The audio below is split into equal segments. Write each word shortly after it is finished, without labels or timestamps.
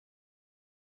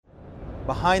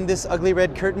Behind this ugly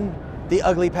red curtain, the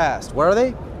ugly past. What are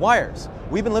they? Wires.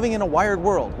 We've been living in a wired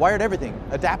world, wired everything,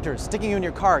 adapters sticking you in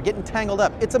your car, getting tangled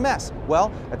up. It's a mess.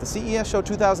 Well, at the CES show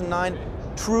 2009,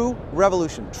 true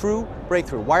revolution, true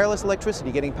breakthrough. Wireless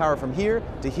electricity getting power from here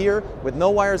to here with no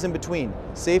wires in between.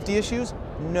 Safety issues?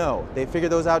 No. They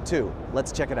figured those out too.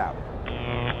 Let's check it out.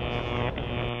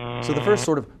 So the first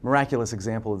sort of miraculous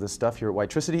example of this stuff here at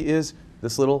Witricity is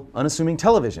this little unassuming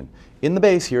television. In the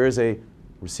base here is a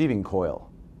receiving coil.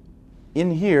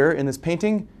 In here, in this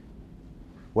painting,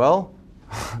 well,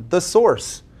 the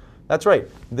source. That's right.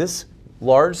 This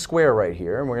large square right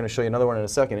here, and we're going to show you another one in a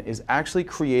second, is actually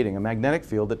creating a magnetic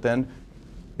field that then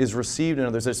is received. In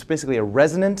others, there's basically a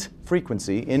resonant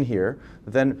frequency in here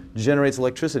that then generates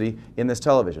electricity in this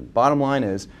television. Bottom line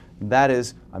is, that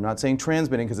is, I'm not saying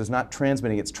transmitting because it's not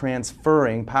transmitting, it's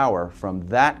transferring power from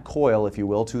that coil, if you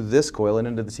will, to this coil and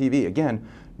into the TV. Again,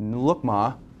 look,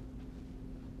 Ma,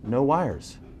 no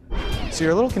wires. So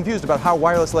you're a little confused about how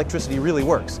wireless electricity really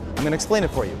works. I'm going to explain it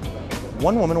for you.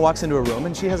 One woman walks into a room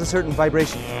and she has a certain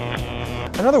vibration.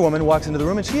 Another woman walks into the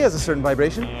room and she has a certain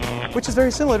vibration, which is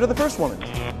very similar to the first woman.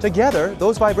 Together,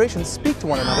 those vibrations speak to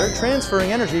one another,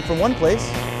 transferring energy from one place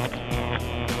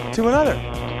to another.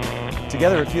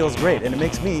 Together it feels great, and it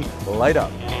makes me light up.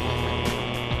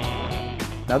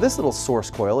 Now this little source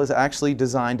coil is actually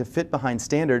designed to fit behind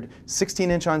standard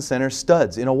 16-inch on center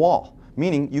studs in a wall,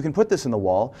 meaning you can put this in the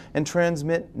wall and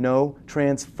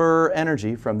transfer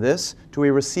energy from this to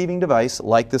a receiving device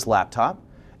like this laptop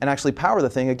and actually power the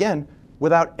thing again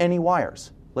without any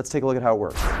wires. Let's take a look at how it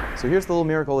works. So here's the little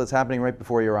miracle that's happening right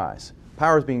before your eyes.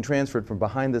 Power is being transferred from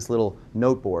behind this little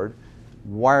noteboard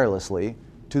wirelessly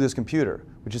to this computer,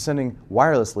 which is sending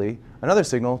wirelessly another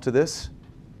signal to this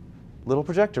little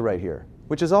projector right here,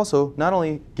 which is also not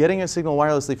only getting a signal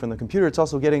wirelessly from the computer, it's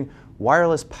also getting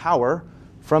wireless power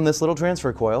from this little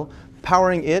transfer coil,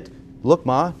 powering it, look,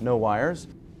 Ma, no wires,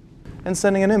 and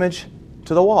sending an image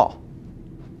to the wall.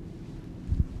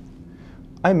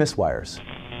 I miss wires.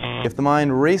 If the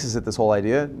mind races at this whole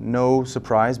idea, no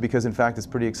surprise, because in fact it's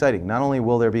pretty exciting. Not only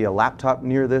will there be a laptop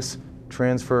near this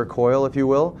transfer coil, if you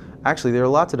will, actually there are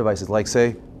lots of devices, like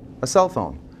say a cell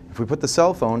phone. If we put the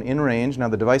cell phone in range, now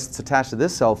the device that's attached to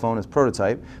this cell phone is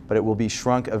prototype, but it will be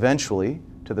shrunk eventually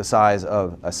to the size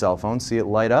of a cell phone. See it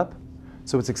light up?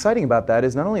 So what's exciting about that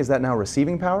is not only is that now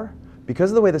receiving power,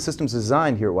 because of the way the system's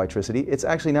designed here at Witricity, it's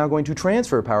actually now going to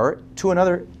transfer power to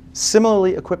another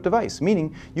similarly equipped device,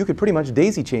 meaning you could pretty much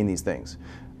daisy chain these things.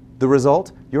 The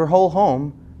result, your whole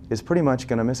home is pretty much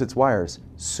going to miss its wires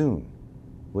soon.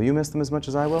 Will you miss them as much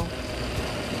as I will?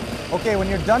 Okay, when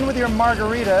you're done with your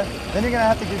margarita, then you're going to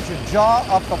have to get your jaw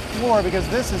off the floor because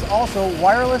this is also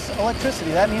wireless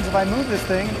electricity. That means if I move this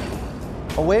thing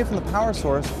away from the power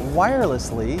source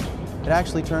wirelessly, it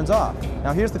actually turns off.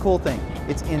 Now here's the cool thing.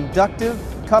 It's inductive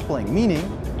coupling, meaning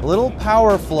a little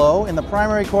power flow in the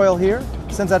primary coil here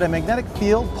sends out a magnetic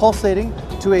field pulsating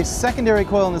to a secondary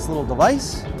coil in this little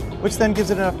device, which then gives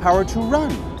it enough power to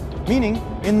run. Meaning,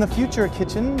 in the future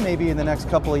kitchen, maybe in the next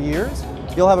couple of years,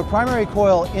 you'll have a primary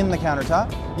coil in the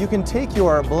countertop. You can take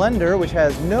your blender, which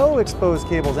has no exposed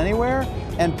cables anywhere,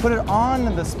 and put it on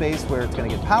the space where it's going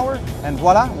to get power, and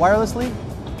voila, wirelessly,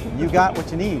 you got what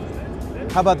you need.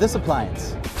 How about this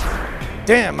appliance?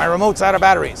 Damn, my remote's out of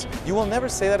batteries. You will never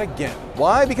say that again.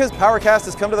 Why? Because PowerCast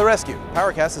has come to the rescue.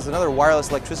 PowerCast is another wireless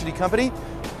electricity company.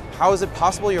 How is it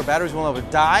possible your batteries will never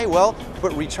die? Well,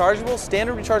 put rechargeable,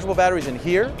 standard rechargeable batteries in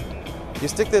here. You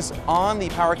stick this on the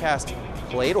PowerCast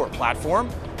plate or platform,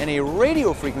 and a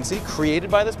radio frequency created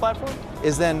by this platform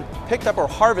is then picked up or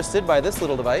harvested by this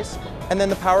little device, and then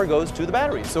the power goes to the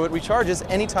battery. So it recharges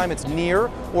anytime it's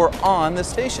near or on the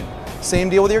station. Same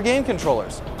deal with your game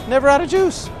controllers. Never out of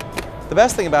juice. The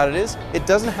best thing about it is, it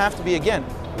doesn't have to be, again,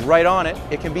 right on it.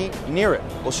 It can be near it.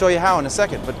 We'll show you how in a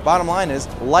second, but bottom line is,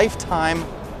 lifetime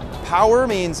power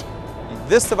means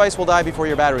this device will die before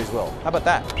your batteries will. How about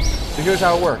that? So here's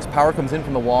how it works. Power comes in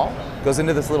from the wall, goes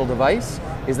into this little device,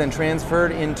 is then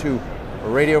transferred into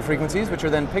radio frequencies, which are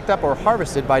then picked up or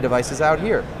harvested by devices out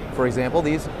here. For example,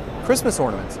 these Christmas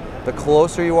ornaments. The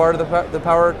closer you are to the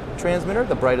power transmitter,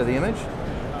 the brighter the image.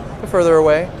 The further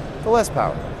away, the less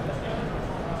power.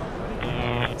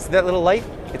 See that little light?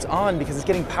 It's on because it's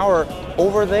getting power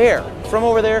over there, from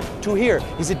over there to here.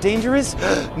 Is it dangerous?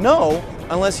 No,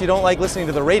 unless you don't like listening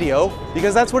to the radio,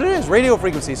 because that's what it is, radio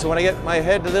frequency. So when I get my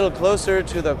head a little closer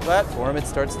to the platform, it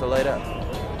starts to light up,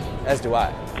 as do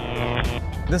I.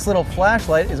 This little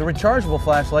flashlight is a rechargeable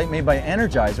flashlight made by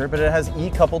Energizer, but it has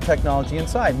e-coupled technology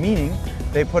inside, meaning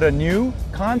they put a new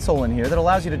console in here that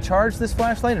allows you to charge this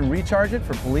flashlight and recharge it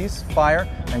for police, fire,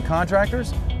 and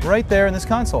contractors right there in this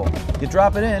console. You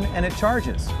drop it in and it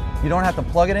charges. You don't have to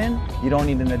plug it in, you don't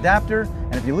need an adapter,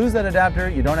 and if you lose that adapter,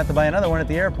 you don't have to buy another one at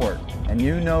the airport. And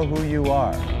you know who you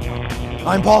are.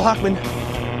 I'm Paul Hochman,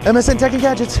 MSN Tech and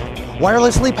Gadgets,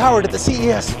 wirelessly powered at the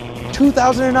CES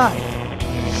 2009.